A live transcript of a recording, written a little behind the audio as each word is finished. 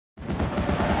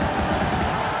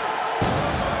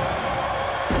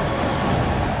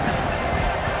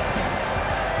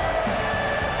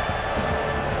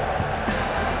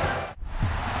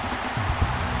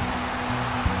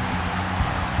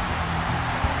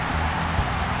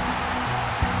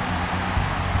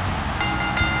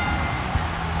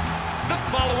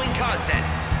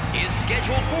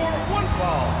scheduled for one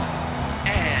fall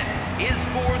and is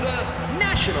for the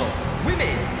National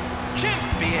Women's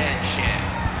Championship.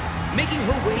 Making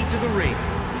her way to the ring,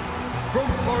 from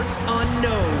parts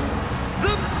unknown,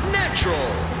 the Natural.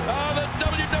 The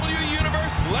WWE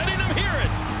Universe letting them hear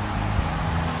it.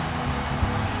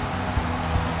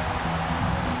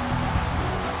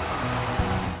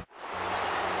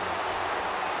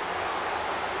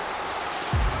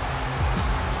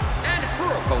 And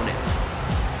her opponent,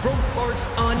 from parts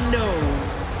unknown,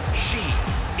 she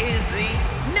is the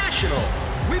National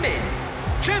Women's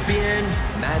Champion,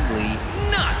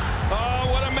 Mileena. Oh,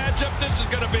 what a matchup this is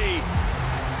going to be.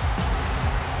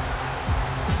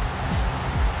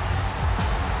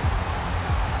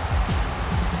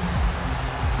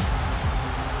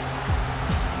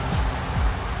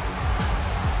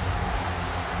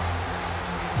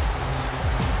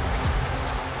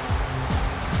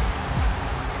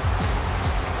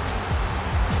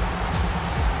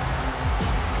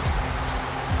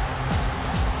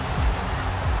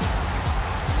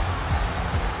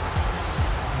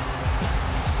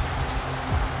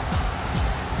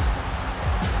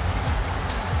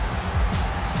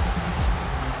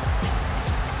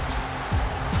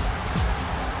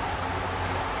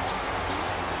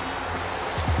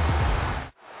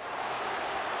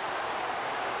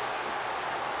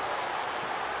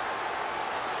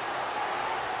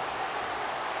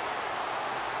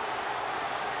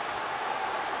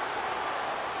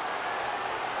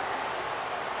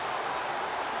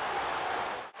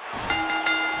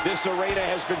 This arena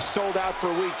has been sold out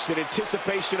for weeks in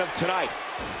anticipation of tonight.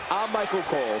 I'm Michael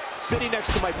Cole, sitting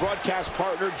next to my broadcast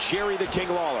partner, Jerry the King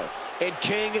Lawler. And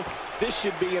King, this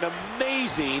should be an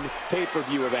amazing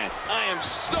pay-per-view event. I am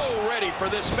so ready for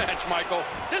this match, Michael.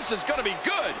 This is going to be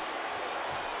good.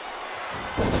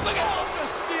 Look at the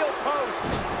steel post.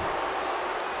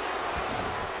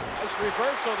 Nice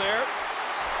reversal there.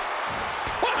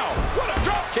 Wow, what a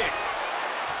drop kick.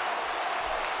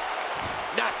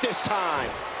 Not this time.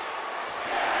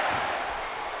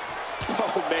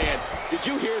 Oh, man, did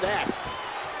you hear that?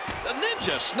 The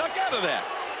Ninja snuck out of that.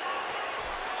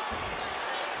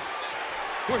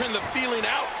 We're in the feeling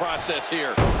out process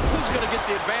here. Who's going to get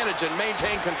the advantage and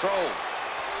maintain control?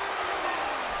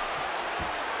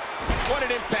 What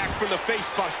an impact from the face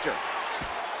buster.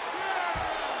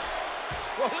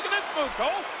 Well, look at this move,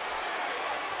 Cole.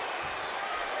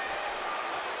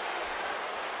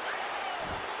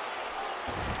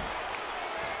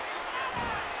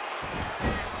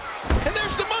 And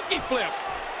there's the monkey flip.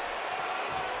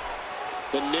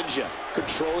 The Ninja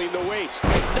controlling the waist.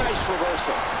 Nice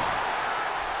reversal.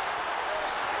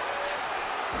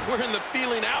 We're in the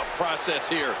feeling out process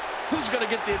here. Who's going to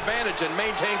get the advantage and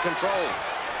maintain control?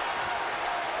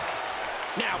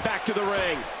 Now back to the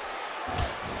ring.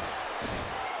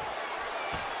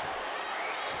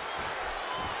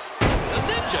 The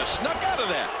Ninja snuck out of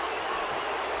that.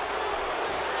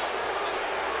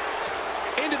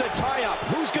 Into the tie-up.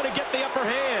 Who's going to get the upper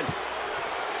hand?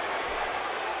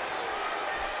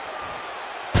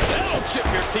 That'll chip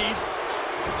your teeth.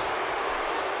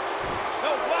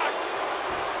 No, blocked.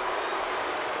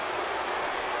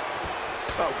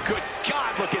 Oh, good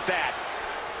God, look at that.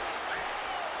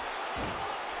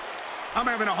 I'm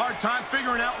having a hard time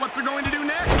figuring out what they're going to do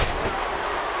next.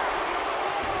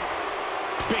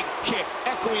 Big kick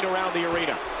echoing around the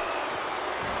arena.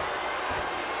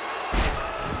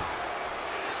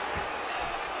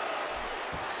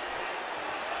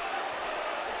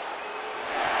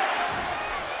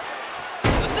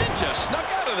 The Ninja snuck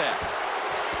out of that.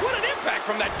 What an impact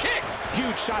from that kick.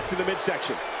 Huge shot to the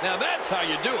midsection. Now that's how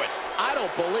you do it. I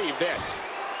don't believe this.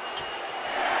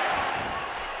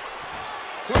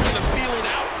 We're in the feeling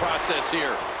out process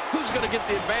here. Who's going to get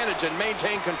the advantage and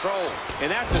maintain control?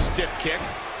 And that's a stiff kick.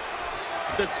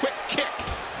 The quick kick.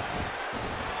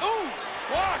 Ooh,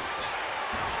 blocked.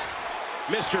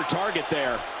 Mr. Target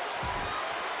there.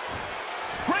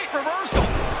 Great reversal.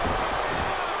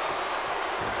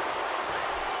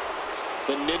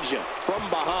 The Ninja from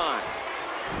behind.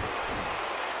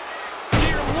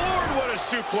 Dear Lord, what a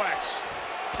suplex.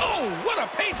 Oh, what a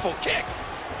painful kick.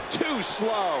 Too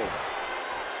slow.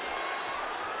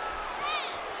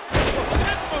 Look at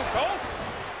this move, Cole.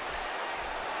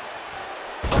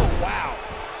 Oh, wow.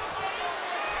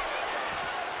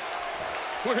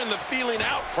 We're in the feeling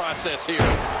out process here.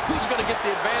 Who's going to get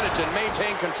the advantage and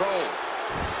maintain control?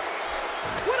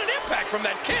 What an impact from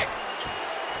that kick.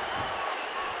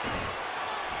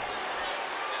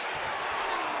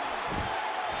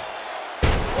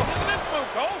 Well, look at this move,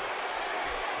 Cole.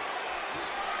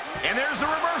 And there's the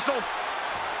reversal.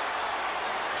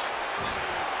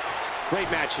 Great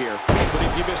match here. But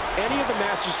if you missed any of the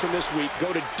matches from this week,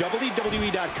 go to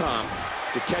WWE.com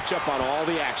to catch up on all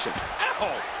the action.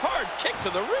 Ow! Hard kick to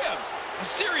the ribs. A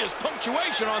serious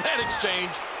punctuation on that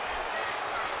exchange.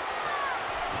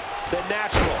 The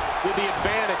Natural with the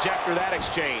advantage after that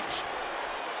exchange.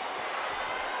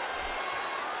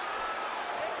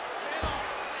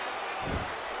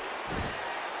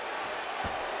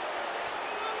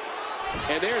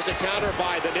 And there's a counter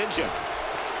by the Ninja.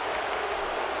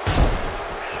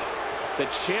 The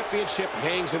championship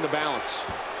hangs in the balance.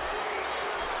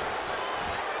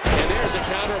 And there's a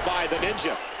counter by the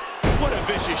Ninja. What a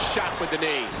vicious shot with the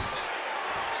knee.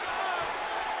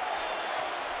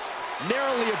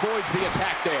 Narrowly avoids the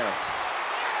attack there.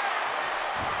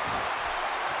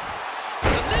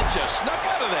 The Ninja snuck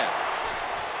out of that.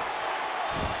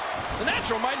 The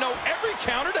Natural might know every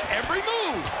counter to every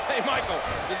move. Hey, Michael,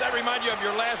 does that remind you of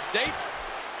your last date?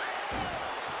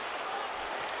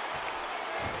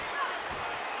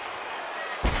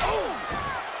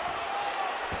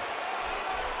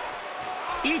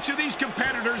 Each of these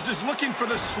competitors is looking for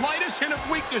the slightest hint of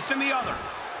weakness in the other.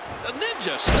 The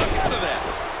Ninja snuck out of that.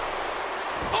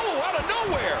 Oh, out of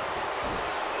nowhere.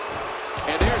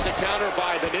 And there's a counter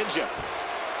by the Ninja.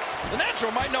 The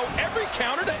Natural might know every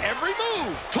counter to every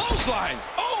move. Clothesline.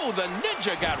 Oh, the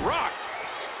Ninja got rocked.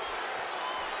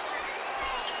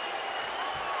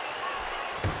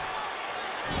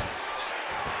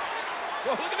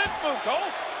 Well, look at this move,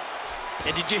 Cole.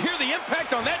 And did you hear the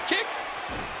impact on that kick?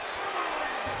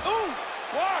 Ooh,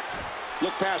 blocked.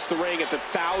 Look past the ring at the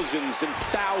thousands and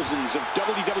thousands of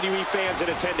WWE fans in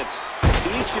attendance.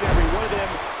 Each and every one of them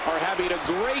are having a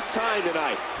great time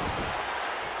tonight.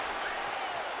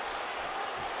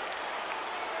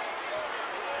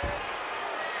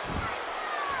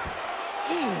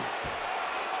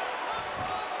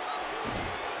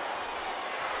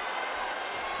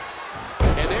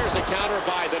 And there's a counter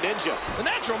by the Ninja. The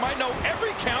Natural might know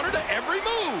every counter to every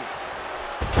move.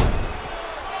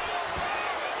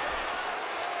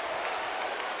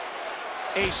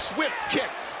 A swift kick.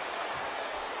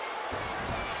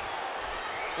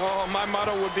 Oh, my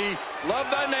motto would be,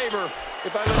 love thy neighbor,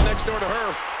 if I live next door to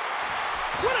her.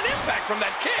 What an impact from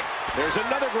that kick. There's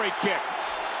another great kick.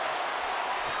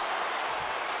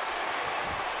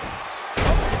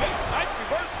 Oh, wait, nice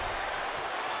reverse.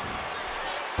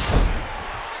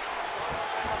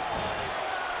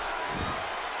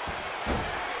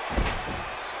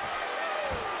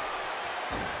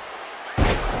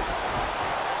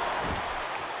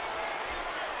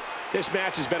 This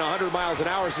match has been 100 miles an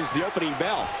hour since the opening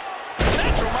bell.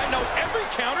 Natural might know every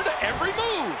counter to every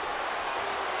move.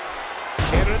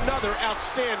 And another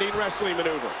outstanding wrestling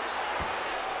maneuver.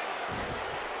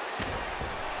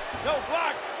 No,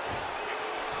 blocked.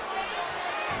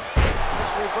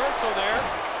 This reversal there.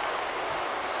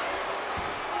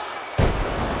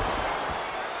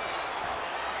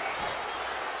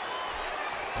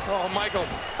 Oh, Michael,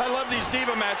 I love these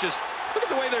Diva matches. Look at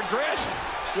the way they're dressed.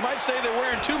 You might say they're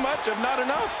wearing too much of not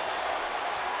enough.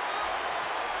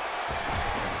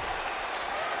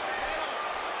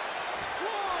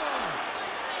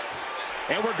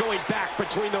 And we're going back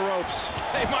between the ropes.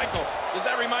 Hey, Michael, does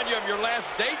that remind you of your last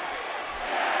date?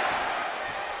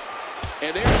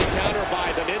 And there's a counter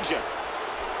by the Ninja.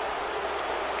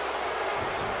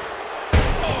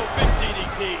 Oh, big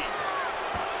DDT.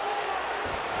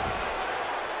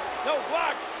 No,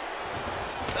 blocked.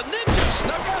 The Ninja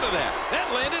snuck out of that.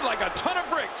 That landed like a ton of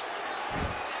bricks.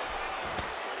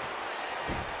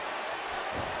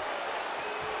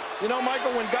 You know,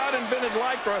 Michael, when God invented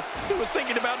Lycra, he was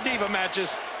thinking about Diva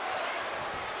matches.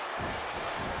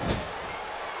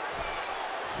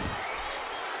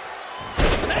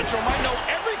 The Natural might know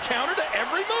every counter to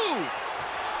every move.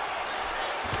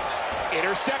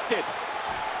 Intercepted.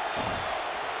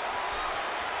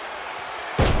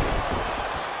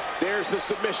 There's the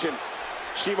submission.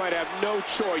 She might have no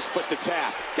choice but to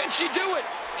tap. Can she do it?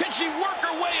 Can she work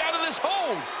her way out of this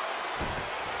hole?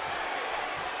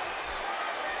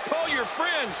 Call your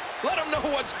friends. Let them know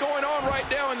what's going on right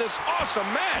now in this awesome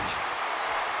match.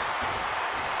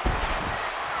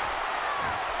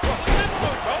 Well, look at this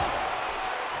move, Cole.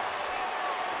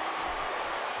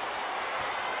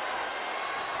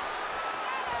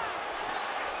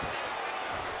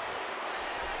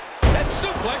 That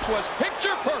suplex was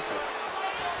picture perfect.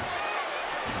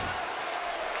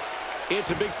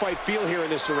 It's a big fight feel here in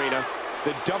this arena.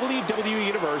 The WWE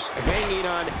Universe hanging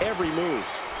on every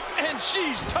move. And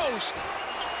she's toast.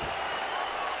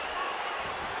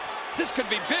 This could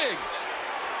be big.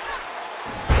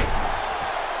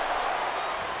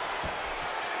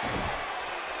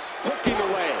 Hooking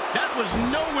away. That was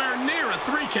nowhere near a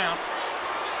 3 count.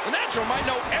 The Natural might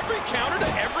know every counter to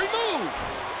every move.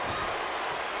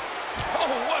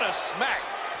 Oh, what a smack.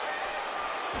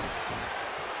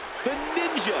 The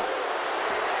Ninja.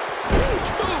 Huge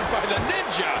move by the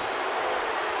Ninja.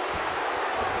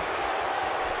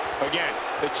 Again,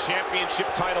 the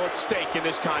championship title at stake in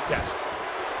this contest.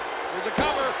 Here's a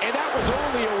cover. And that was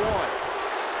only a one.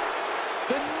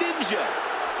 The Ninja.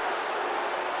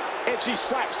 And she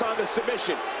slaps on the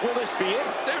submission. Will this be it?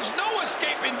 There's no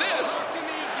escaping this.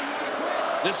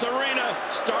 This arena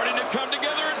starting to come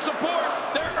together in support.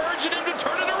 They're urging him to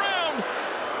turn it around.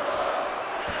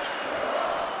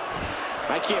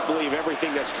 I can't believe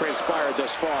everything that's transpired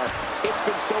thus far. It's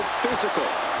been so physical.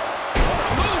 What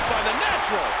a move by the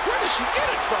Natural. Where does she get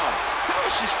it from? How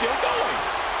is she still going?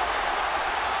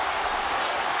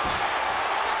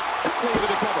 Quickly into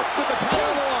the cover with the title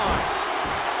on the line.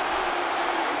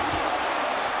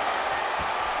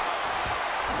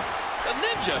 The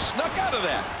Ninja snuck out of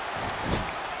that.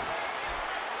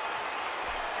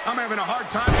 I'm having a hard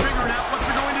time figuring out what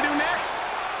they're going to do next.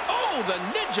 Oh, the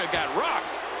Ninja got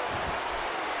rocked.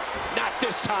 Not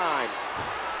this time.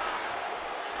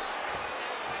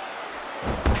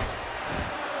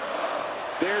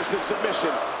 There's the submission.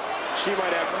 She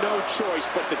might have no choice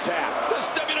but to tap. This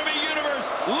WWE Universe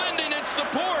lending its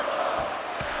support.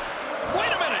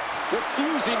 Wait a minute.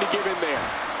 Refusing to give in there.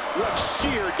 What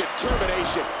sheer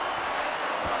determination.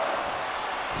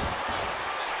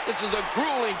 This is a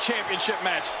grueling championship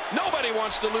match. Nobody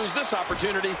wants to lose this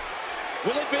opportunity.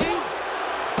 Will it be?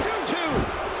 Two.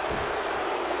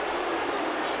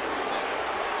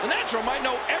 The Natural might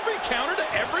know every counter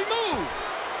to every move.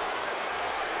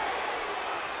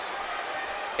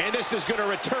 And this is going to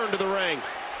return to the ring.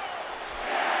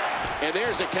 And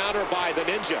there's a counter by the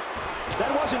Ninja.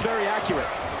 That wasn't very accurate.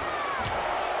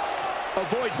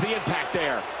 Avoids the impact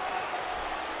there.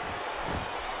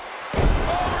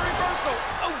 Oh, a reversal.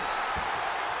 Oh.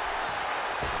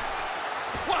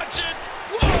 Watch it.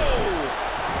 Whoa.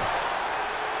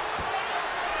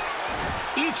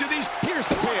 Each of these... Here's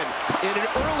the pin. And an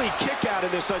early kick out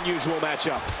in this unusual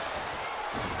matchup.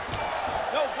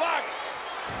 No, blocked.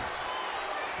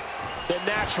 The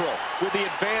Natural with the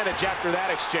advantage after that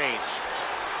exchange.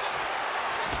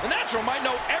 The Natural might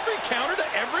know every counter to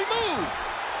every move.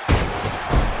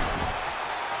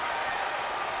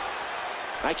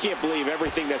 I can't believe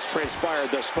everything that's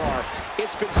transpired thus far.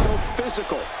 It's been so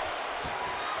physical.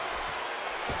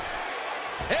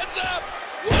 Heads up.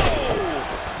 Whoa.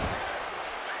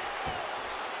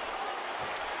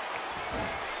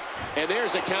 And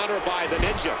there's a counter by the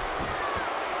Ninja.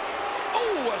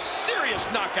 Oh, a serious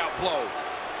knockout blow.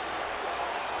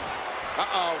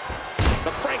 Uh-oh.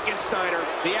 The Frankensteiner.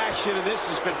 The action in this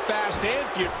has been fast and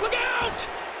furious. Look out!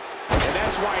 And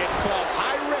that's why it's called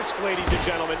high risk, ladies and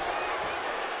gentlemen.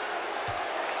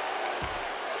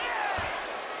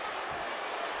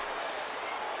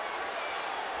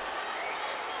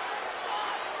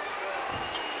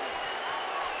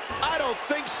 I don't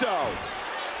think so.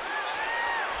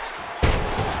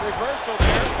 Reversal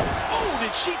there. Oh, did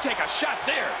she take a shot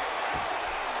there?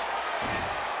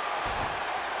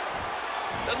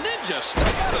 The Ninja snuck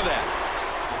out of that.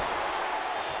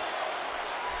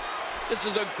 This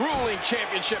is a grueling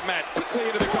championship match. Quickly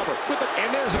into the cover.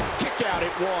 And there's a kick out at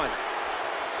one.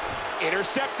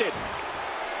 Intercepted.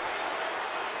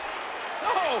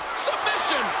 Oh,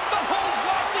 submission. The hold's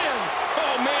locked in.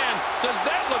 Oh, man, does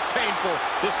that look painful?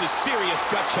 This is serious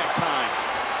gut check time.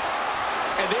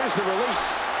 And there's the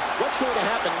release. What's going to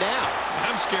happen now?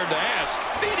 I'm scared to ask.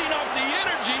 Feeding off the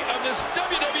energy of this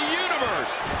WWE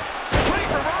Universe. Great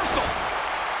reversal.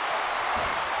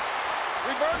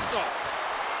 Reversal.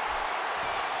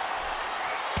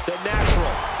 The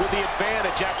Natural with the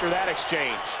advantage after that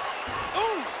exchange.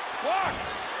 Ooh, blocked.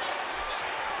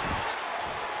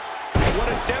 What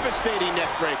a devastating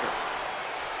neck breaker.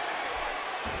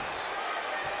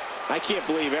 I can't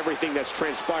believe everything that's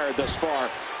transpired thus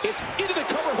far. It's into the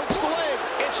cover, hooks the leg,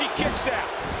 and she kicks out.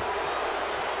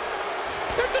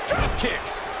 There's a drop kick.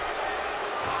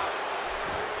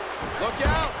 Look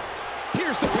out.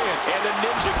 Here's the pin, and the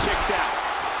Ninja kicks out.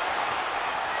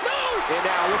 No! And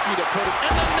now looking to put it...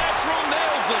 And the Natural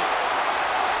nails it.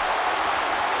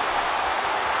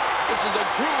 This is a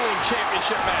grueling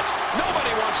championship match.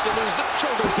 Nobody wants to lose the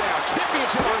Shoulders down,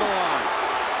 championship on the line.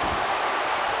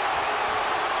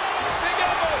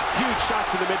 Huge shot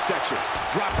to the midsection.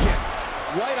 Drop kick.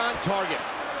 Right on target.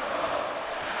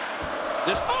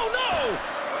 Oh, no!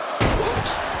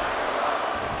 Oops.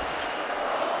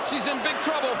 She's in big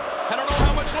trouble. I don't know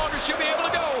how much longer she'll be able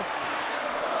to go.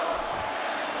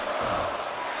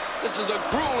 This is a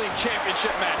grueling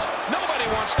championship match. Nobody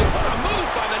wants to... What a move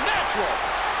by the Natural.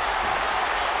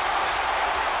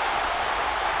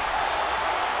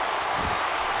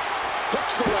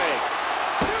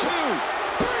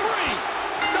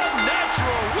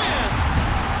 natural win.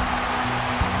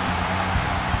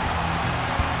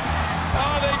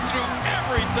 Oh, they threw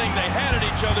everything they had at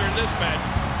each other in this match.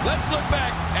 Let's look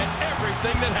back at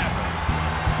everything that happened.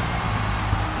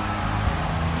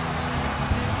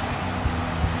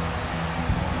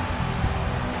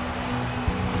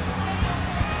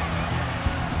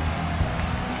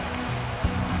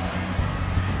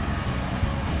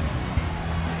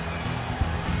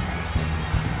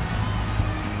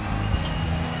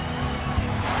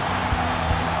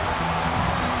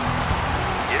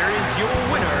 Your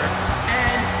winner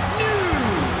and new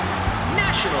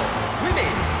National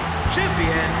Women's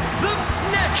Champion, the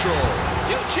Natural.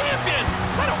 You champion!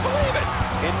 I don't believe it!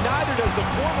 And neither does the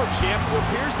former champ, who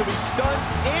appears to be stunned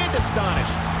and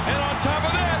astonished. And on top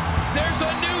of that, there's a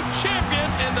new champion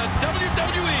in the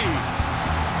WWE.